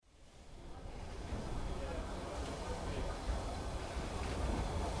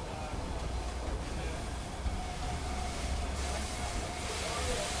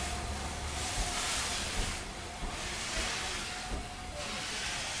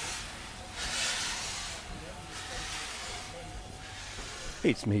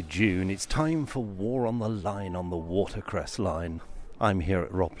It's mid-June, it's time for War on the Line on the Watercress Line. I'm here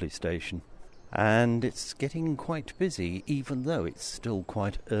at Ropley Station, and it's getting quite busy, even though it's still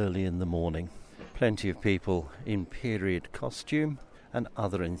quite early in the morning. Plenty of people in period costume and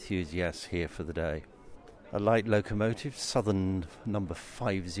other enthusiasts here for the day. A light locomotive, Southern number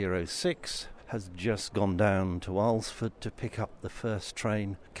 506, has just gone down to Alresford to pick up the first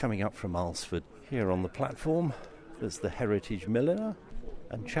train coming up from Alresford. Here on the platform, there's the Heritage Milliner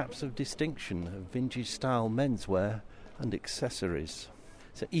and chaps of distinction of vintage-style menswear and accessories.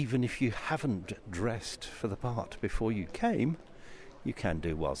 So even if you haven't dressed for the part before you came, you can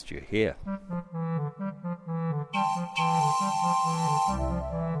do whilst you're here.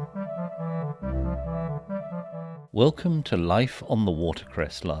 Welcome to Life on the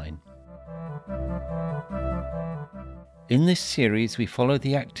Watercress Line. In this series, we follow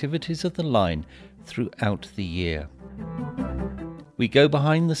the activities of the line throughout the year. We go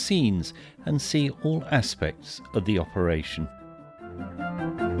behind the scenes and see all aspects of the operation.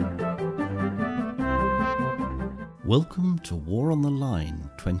 Welcome to War on the Line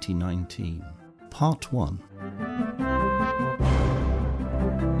 2019, Part 1.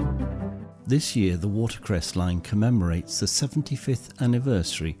 This year the Watercress Line commemorates the 75th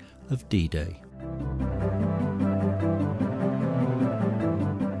anniversary of D-Day.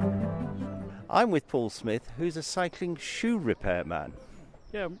 I'm with Paul Smith, who's a cycling shoe repairman.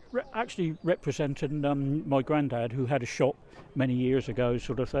 Yeah, actually representing my granddad, who had a shop many years ago,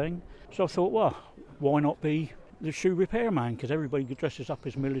 sort of thing. So I thought, well, why not be the shoe repairman? Because everybody dresses up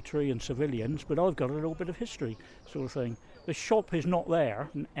as military and civilians, but I've got a little bit of history, sort of thing. The shop is not there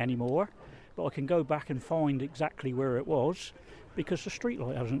anymore, but I can go back and find exactly where it was because the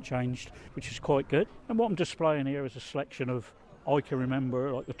streetlight hasn't changed, which is quite good. And what I'm displaying here is a selection of I can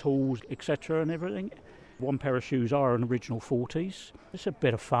remember, like the tools, etc. and everything. One pair of shoes are an original 40s. It's a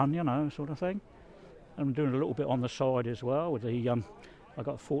bit of fun, you know, sort of thing. I'm doing a little bit on the side as well with the, I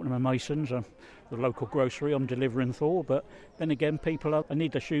got Fortnum & Masons, the local grocery I'm delivering for. But then again, people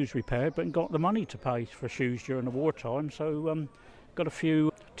need their shoes repaired, but ain't got the money to pay for shoes during the wartime. So got a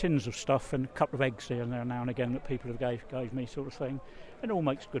few tins of stuff and a couple of eggs here and there now and again that people have gave me, sort of thing. It all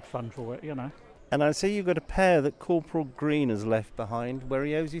makes good fun for it, you know. And I see you've got a pair that Corporal Green has left behind where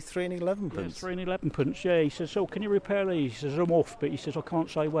he owes you 3 and 11 pence. Yeah, 3 and 11 pence, yeah. He says, oh, can you repair these? He says, I'm off, but he says, I can't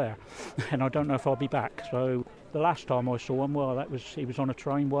say where. And I don't know if I'll be back. So the last time I saw him, well, he was on a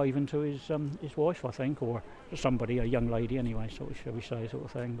train waving to his wife, I think, or somebody, a young lady anyway, sort of, shall we say, sort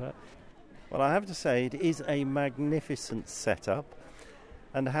of thing. But well, I have to say, it is a magnificent setup.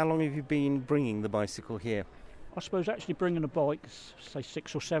 And how long have you been bringing the bicycle here? I suppose actually bringing a bike, say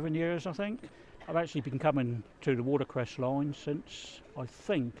 6 or 7 years, I think. I've actually been coming to the Watercress Line since, I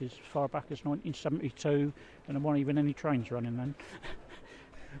think, as far back as 1972, and there weren't even any trains running then.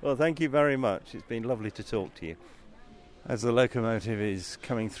 Well, thank you very much. It's been lovely to talk to you. As the locomotive is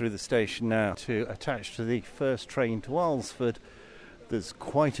coming through the station now to attach to the first train to Alresford, there's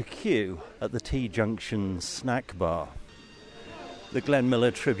quite a queue at the T-Junction snack bar. The Glenn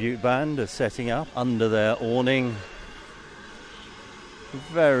Miller Tribute Band are setting up under their awning.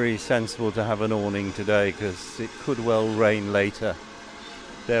 Very sensible to have an awning today because it could well rain later.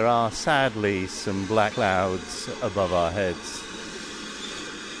 There are sadly some black clouds above our heads.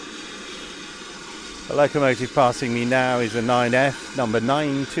 The locomotive passing me now is a 9F, number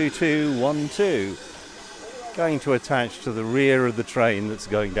 92212, going to attach to the rear of the train that's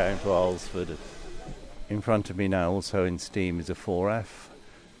going down to Alresford. In front of me now, also in steam, is a 4F,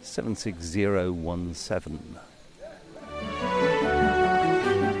 76017.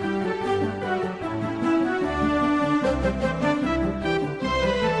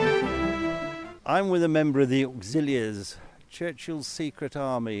 I'm with a member of the Auxiliaries, Churchill's secret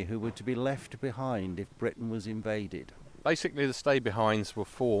army, who were to be left behind if Britain was invaded. Basically, the stay-behinds were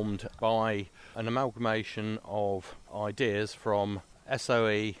formed by an amalgamation of ideas from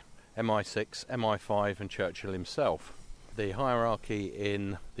SOE, MI6, MI5 and Churchill himself. The hierarchy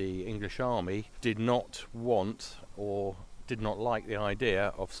in the English army did not want or did not like the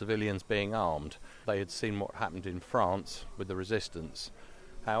idea of civilians being armed. They had seen what happened in France with the resistance.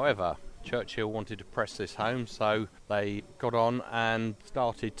 However, Churchill wanted to press this home, so they got on and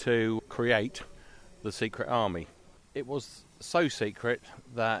started to create the secret army. It was so secret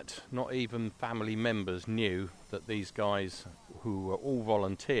that not even family members knew that these guys, who were all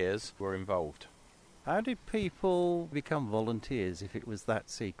volunteers, were involved. How did people become volunteers if it was that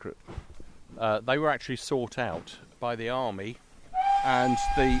secret? They were actually sought out by the army and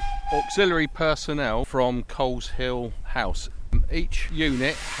the auxiliary personnel from Coleshill House. Each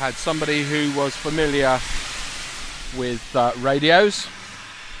unit had somebody who was familiar with radios,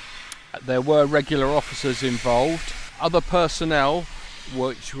 There were regular officers involved. Other personnel,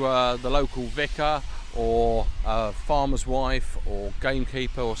 which were the local vicar or a farmer's wife or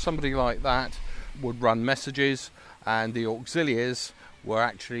gamekeeper or somebody like that, would run messages, and the auxiliaries were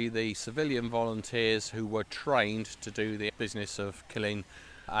actually the civilian volunteers who were trained to do the business of killing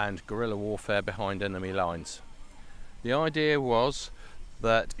and guerrilla warfare behind enemy lines. The idea was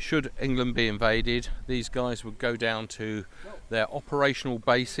that should England be invaded, these guys would go down to their operational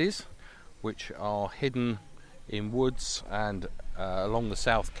bases, which are hidden in woods and along the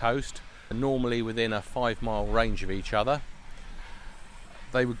south coast, normally within a 5-mile range of each other.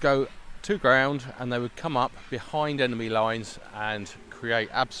 They would go to ground and they would come up behind enemy lines and create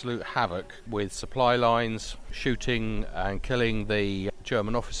absolute havoc with supply lines, shooting and killing the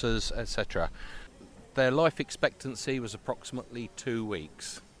German officers, etc. Their life expectancy was approximately 2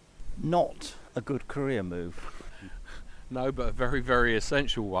 weeks. Not a good career move. No, but a very, very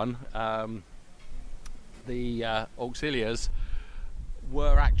essential one. The auxiliaries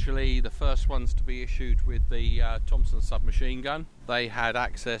were actually the first ones to be issued with the Thompson submachine gun. They had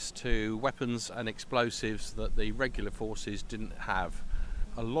access to weapons and explosives that the regular forces didn't have.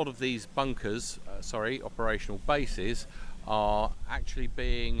 A lot of these bunkers, operational bases, are actually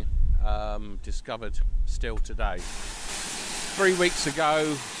being discovered still today. 3 weeks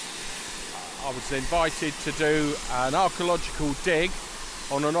ago, I was invited to do an archaeological dig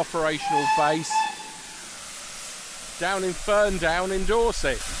on an operational base down in Ferndown in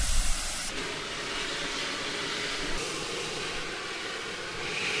Dorset.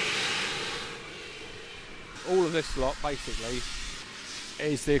 All of this lot basically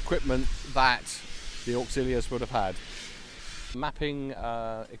is the equipment that the auxiliaries would have had. Mapping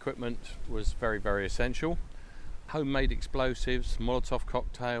equipment was very, very essential. Homemade explosives, Molotov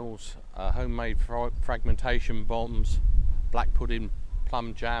cocktails, homemade fragmentation bombs, black pudding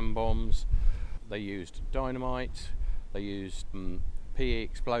plum jam bombs. They used dynamite, they used PE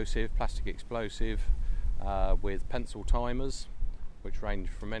explosive, plastic explosive, with pencil timers, which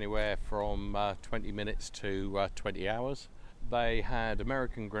ranged from anywhere from 20 minutes to 20 hours. They had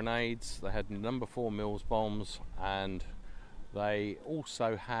American grenades, they had number 4 Mills bombs, and they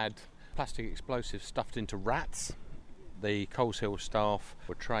also had plastic explosives stuffed into rats. The Coleshill staff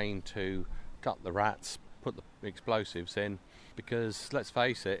were trained to gut the rats, put the explosives in, because let's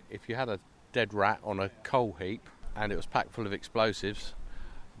face it, if you had a dead rat on a coal heap and it was packed full of explosives,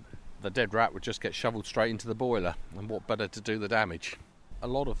 the dead rat would just get shoveled straight into the boiler, and what better to do the damage. A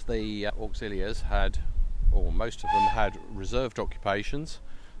lot of the auxiliaries had, or most of them had, reserved occupations,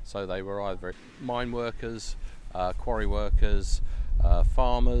 so they were either mine workers, quarry workers,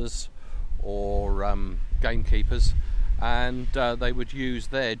 farmers, or gamekeepers, and they would use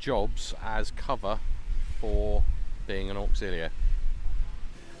their jobs as cover for being an auxiliary.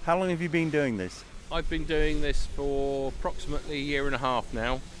 How long have you been doing this? I've been doing this for approximately a year and a half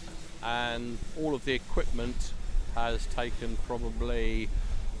now, and all of the equipment has taken probably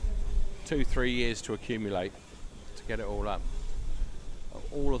 2-3 years to accumulate to get it all up.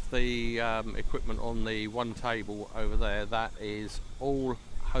 All of the equipment on the one table over there, that is all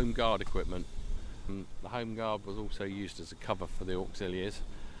Home Guard equipment. And the Home Guard was also used as a cover for the auxiliaries,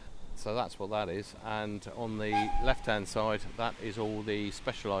 so that's what that is. And on the left hand side, that is all the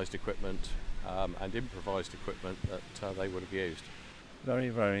specialised equipment and improvised equipment that they would have used. Very,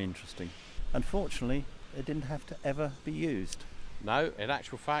 very interesting. Unfortunately, it didn't have to ever be used. No, in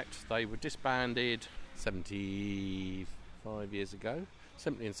actual fact, they were disbanded 75 years ago,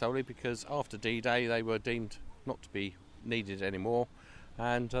 simply and solely because after D-Day they were deemed not to be needed anymore,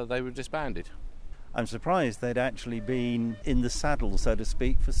 and they were disbanded. I'm surprised they'd actually been in the saddle, so to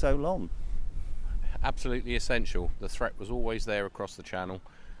speak, for so long. Absolutely essential. The threat was always there across the Channel,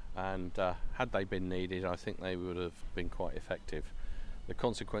 and had they been needed, I think they would have been quite effective. The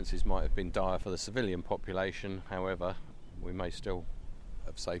consequences might have been dire for the civilian population, however, we may still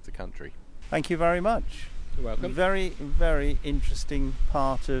have saved the country. Thank you very much. You're welcome. Very, very interesting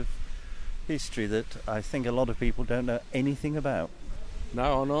part of history that I think a lot of people don't know anything about.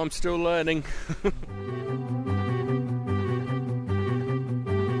 No, I'm still learning.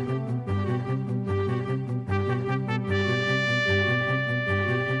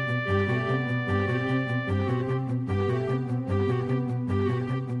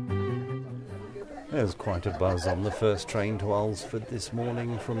 There's quite a buzz on the first train to Alresford this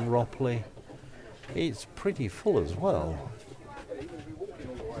morning from Ropley. It's pretty full as well.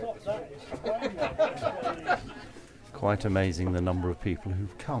 Quite amazing the number of people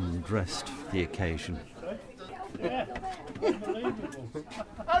who've come dressed for the occasion.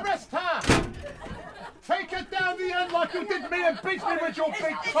 Arrest her! Take her down the end like You did me and beat me with your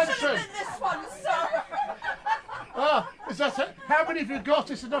big puncher. This one, sir. Ah, is that it? How many have you got?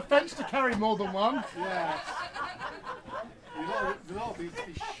 It's an offence to carry more than one. Yes. The lot needs to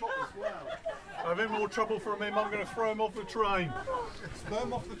be shot as well. I'm in more trouble from him. I'm going to throw him off the train. Throw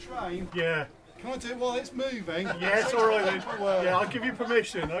him off the train? Yeah. Can I do it while it's moving? Yes, all right then. Yeah, I'll give you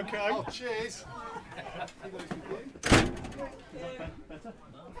permission, okay? Oh, cheers.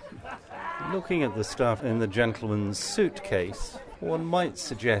 Looking at the stuff in the gentleman's suitcase, one might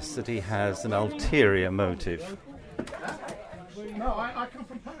suggest that he has an ulterior motive. No, I come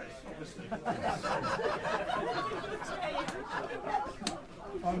from Paris, obviously.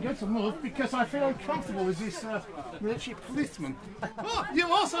 I'm going to move because I feel uncomfortable with this military policeman. Oh,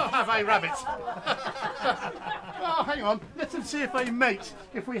 you also have a rabbit. Oh, hang on. Let them see if they mate.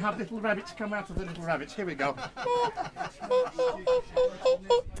 If we have little rabbits come out of the little rabbits. Here we go.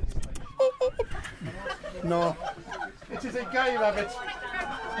 No, it is a gay rabbit.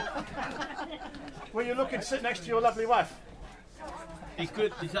 Were you looking to sit next to your lovely wife? He's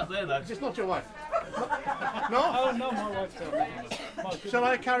good. He's up there, though. Is this not your wife? No? Oh, no, my wife's down there. Shall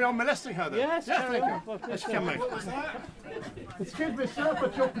I carry on molesting her then? Yes, carry thank on. you. Yes, come on. Excuse me, sir,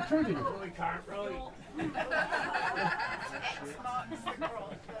 but you're protruding.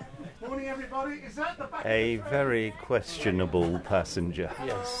 Morning, everybody. Is that the back? A very questionable passenger.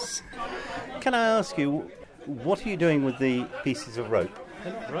 Yes. Can I ask you, what are you doing with the pieces of rope?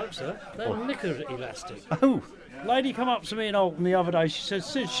 They're not rope, sir. They're knicker elastic. Oh, Lady come up to me in Oldham the other day. She said,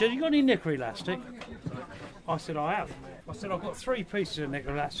 "Sid, you got any knicker elastic?" I said, "I have." I said, "I've got 3 pieces of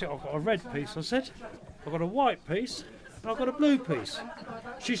knicker elastic. I've got a red piece," I said. "I've got a white piece, and I've got a blue piece."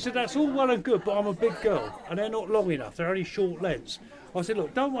 She said, "That's all well and good, but I'm a big girl, and they're not long enough. They're only short lengths." I said,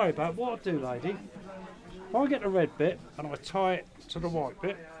 "Look, don't worry about it. What I do, lady, I get the red bit, and I tie it to the white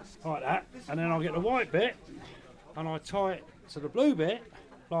bit, like that, and then I get the white bit, and I tie it to the blue bit,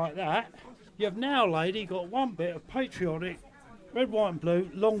 like that. You have now, lady, got one bit of patriotic, red, white and blue,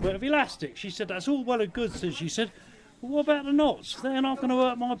 long bit of elastic." She said, "That's all well and good," so she said, "Well, what about the knots? They're not going to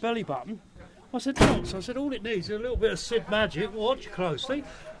hurt my belly button." I said, "Knots?" I said, "All it needs is a little bit of Sid Magic, watch closely.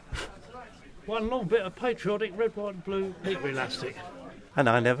 One long bit of patriotic, red, white and blue, knicker elastic." and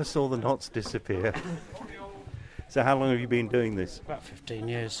I never saw the knots disappear. So how long have you been doing this? About 15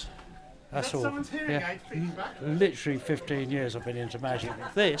 years. That's all. Someone's hearing aid feedback. Literally 15 years I've been into magic.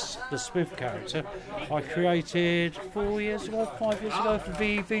 This, the Spiff character, I created 4 years ago, 5 years ago for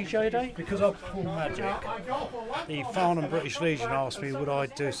VJ Day. Because I perform magic, the Farnham British Legion asked me would I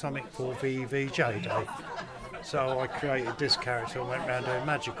do something for VJ Day. So I created this character and went around doing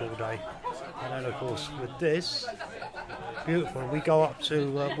magic all day. And then of course with this, beautiful, we go up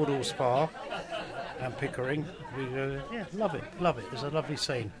to Woodhall Spa and Pickering. We love it. It's a lovely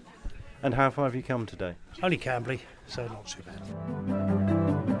scene. And how far have you come today? Only Camberley, so not too bad.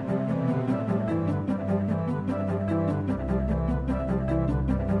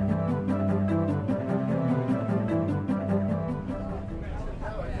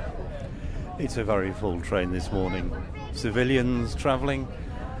 It's a very full train this morning. Civilians travelling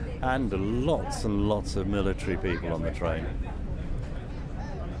and lots of military people on the train.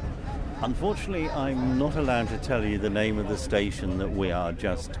 Unfortunately, I'm not allowed to tell you the name of the station that we are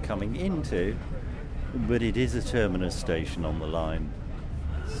just coming into, but it is a terminus station on the line.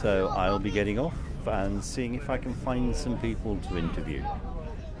 So I'll be getting off and seeing if I can find some people to interview.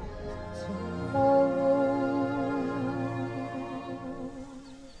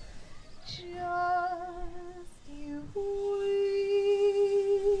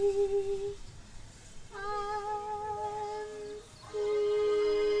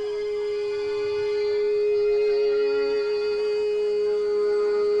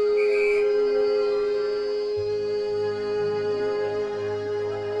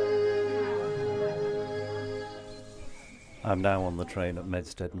 I'm now on the train at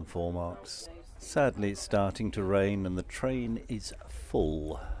Medstead and Four Marks. Sadly, it's starting to rain and the train is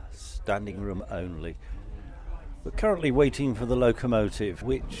full, standing room only. We're currently waiting for the locomotive,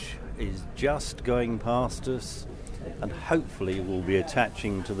 which is just going past us and hopefully will be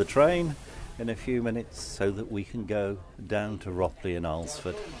attaching to the train in a few minutes so that we can go down to Ropley and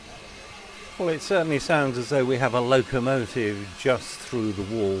Alresford. Well, it certainly sounds as though we have a locomotive just through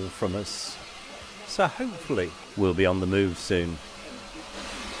the wall from us. So hopefully we'll be on the move soon.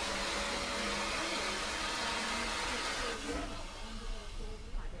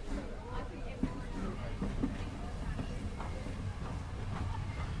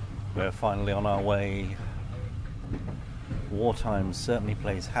 We're finally on our way. Wartime certainly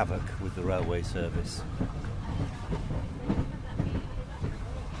plays havoc with the railway service.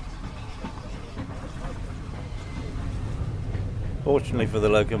 Fortunately for the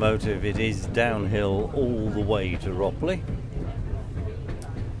locomotive, it is downhill all the way to Ropley,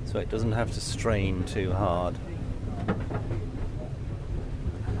 so it doesn't have to strain too hard.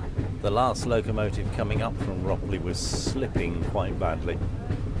 The last locomotive coming up from Ropley was slipping quite badly.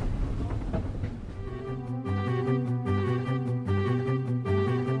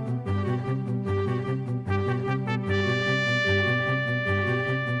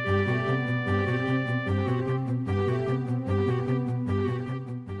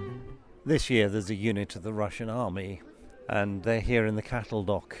 This year there's a unit of the Russian army, and they're here in the cattle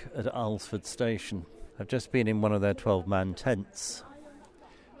dock at Alresford Station. I've just been in one of their 12-man tents.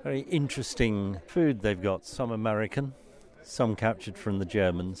 Very interesting food they've got, some American, some captured from the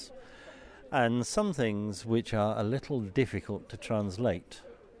Germans, and some things which are a little difficult to translate.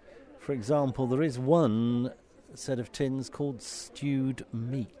 For example, there is one set of tins called stewed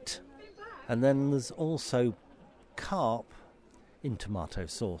meat, and then there's also carp in tomato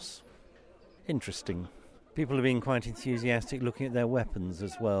sauce. Interesting. People have been quite enthusiastic looking at their weapons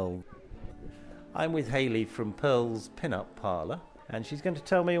as well. I'm with Hayley from Pearl's Pin-Up Parlour, and she's going to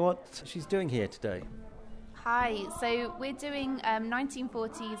tell me what she's doing here today. Hi, so we're doing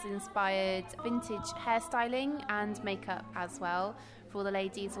 1940s inspired vintage hairstyling and makeup as well for all the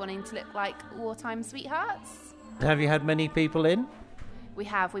ladies wanting to look like wartime sweethearts. Have you had many people in?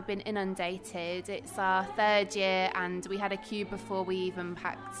 We've been inundated. It's our third year and we had a queue before we even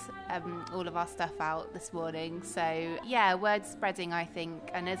packed all of our stuff out this morning. So yeah, word's spreading, I think,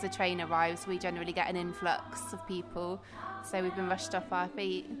 and as a train arrives we generally get an influx of people, so we've been rushed off our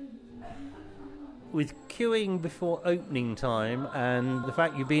feet. With queuing before opening time and the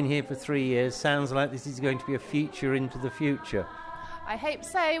fact you've been here for 3 years, sounds like this is going to be a feature into the future. I hope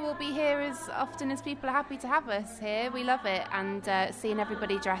so. We'll be here as often as people are happy to have us here. We love it, and seeing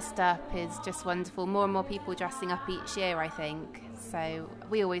everybody dressed up is just wonderful. More and more people dressing up each year, I think. So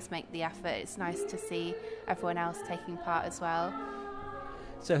we always make the effort. It's nice to see everyone else taking part as well.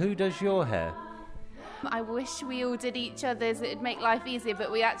 So who does your hair? I wish we all did each other's. It'd make life easier,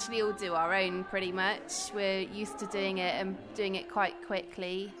 but we actually all do our own pretty much. We're used to doing it and doing it quite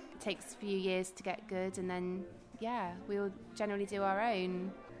quickly. It takes a few years to get good, and then yeah, we all generally do our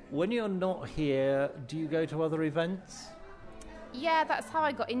own. When you're not here, do you go to other events? Yeah, that's how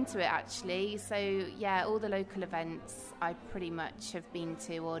I got into it actually. So yeah, all the local events I pretty much have been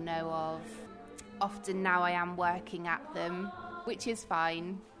to or know of. Often now I am working at them, which is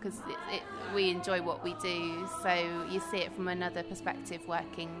fine because we enjoy what we do. So you see it from another perspective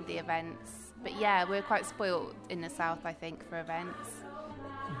working the events. But yeah, we're quite spoilt in the south, I think, for events.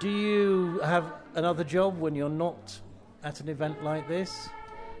 Do you have another job when you're not at an event like this?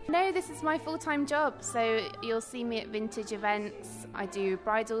 No, this is my full-time job, so you'll see me at vintage events. I do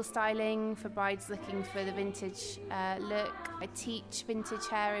bridal styling for brides looking for the vintage look. I teach vintage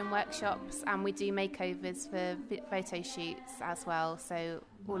hair in workshops, and we do makeovers for photo shoots as well. So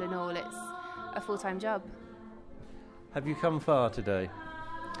all in all, it's a full-time job. Have you come far today?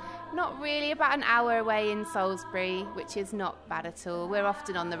 Not really, about an hour away in Salisbury, which is not bad at all. We're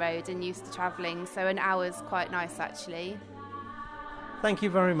often on the road and used to travelling, so an hour's quite nice actually. Thank you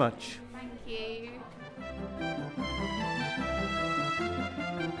very much. Thank you.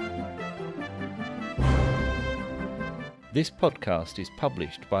 This podcast is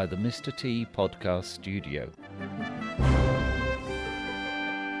published by the Mr. T Podcast Studio.